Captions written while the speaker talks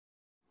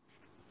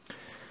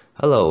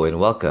Hello and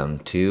welcome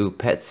to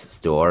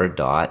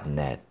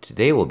PetsStore.net.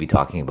 Today we'll be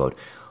talking about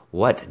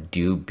what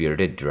do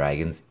bearded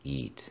dragons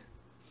eat.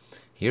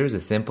 Here's a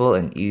simple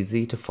and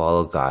easy to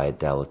follow guide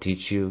that will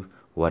teach you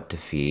what to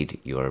feed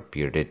your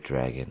bearded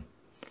dragon.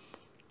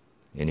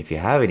 And if you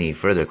have any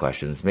further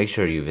questions, make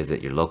sure you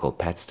visit your local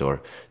pet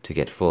store to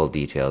get full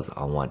details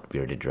on what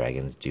bearded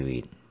dragons do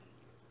eat.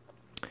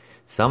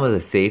 Some of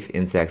the safe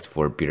insects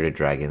for bearded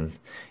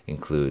dragons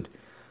include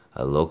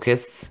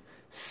locusts,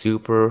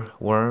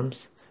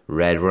 superworms,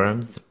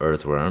 redworms,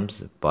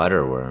 earthworms,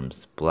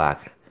 butterworms,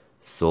 black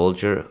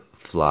soldier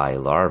fly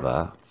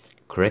larvae,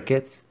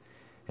 crickets,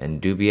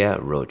 and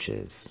dubia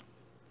roaches.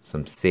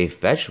 Some safe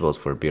vegetables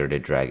for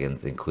bearded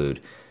dragons include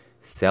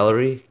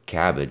celery,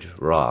 cabbage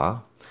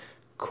raw,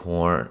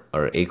 corn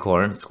or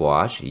acorn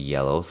squash,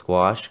 yellow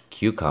squash,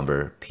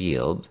 cucumber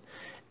peeled,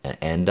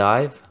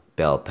 endive,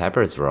 bell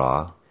peppers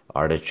raw,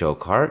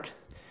 artichoke heart,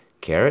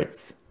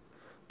 carrots,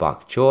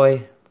 bok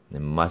choy,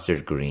 and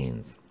mustard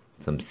greens.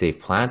 Some safe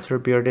plants for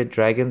bearded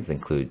dragons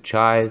include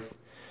chives,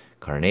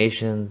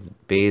 carnations,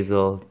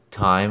 basil,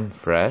 thyme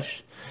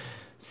fresh,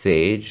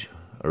 sage,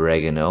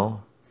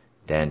 oregano,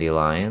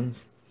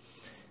 dandelions,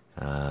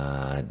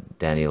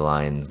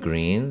 dandelions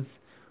greens,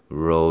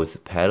 rose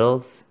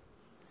petals,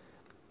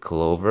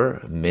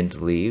 clover,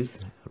 mint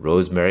leaves,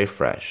 rosemary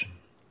fresh.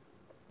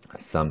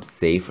 Some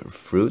safe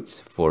fruits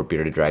for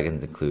bearded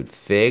dragons include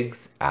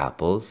figs,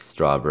 apples,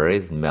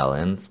 strawberries,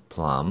 melons,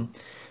 plum,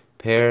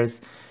 pears,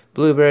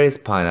 blueberries,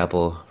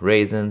 pineapple,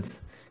 raisins,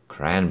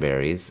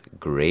 cranberries,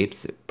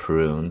 grapes,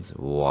 prunes,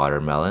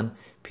 watermelon,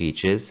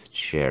 peaches,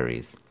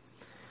 cherries.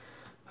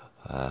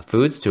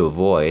 Foods to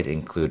avoid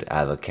include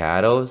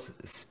avocados,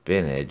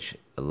 spinach,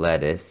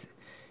 lettuce,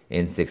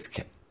 insects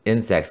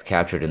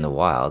captured in the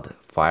wild,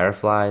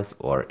 fireflies,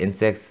 or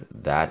insects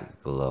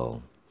that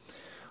glow.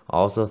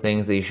 Also,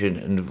 things that you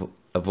should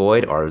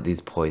avoid are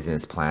these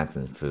poisonous plants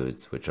and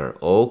foods, which are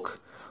oak,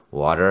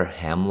 water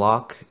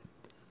hemlock,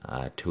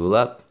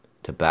 tulip,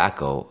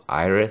 tobacco,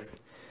 iris,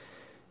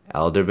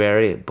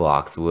 elderberry,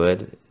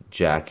 boxwood,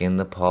 jack in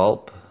the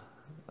pulp,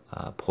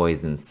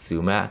 poison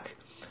sumac,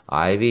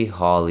 ivy,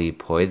 holly,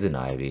 poison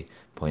ivy,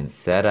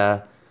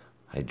 poinsettia,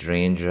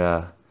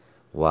 hydrangea,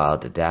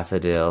 wild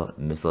daffodil,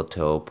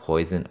 mistletoe,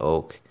 poison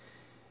oak,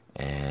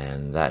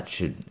 and that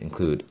should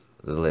include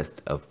the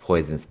list of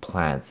poisonous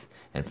plants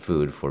and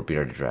food for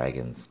bearded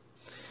dragons.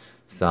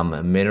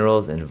 Some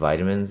minerals and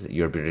vitamins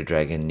your bearded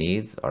dragon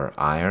needs are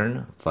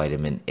iron,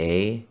 vitamin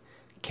A,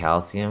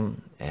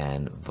 calcium,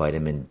 and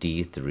vitamin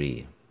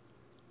D3.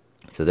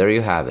 So there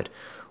you have it.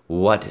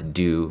 What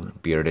do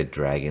bearded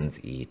dragons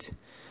eat?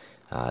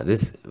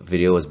 This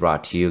video was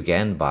brought to you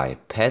again by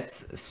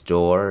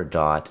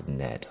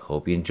PetsStore.net.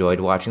 Hope you enjoyed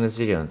watching this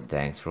video, and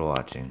thanks for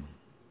watching.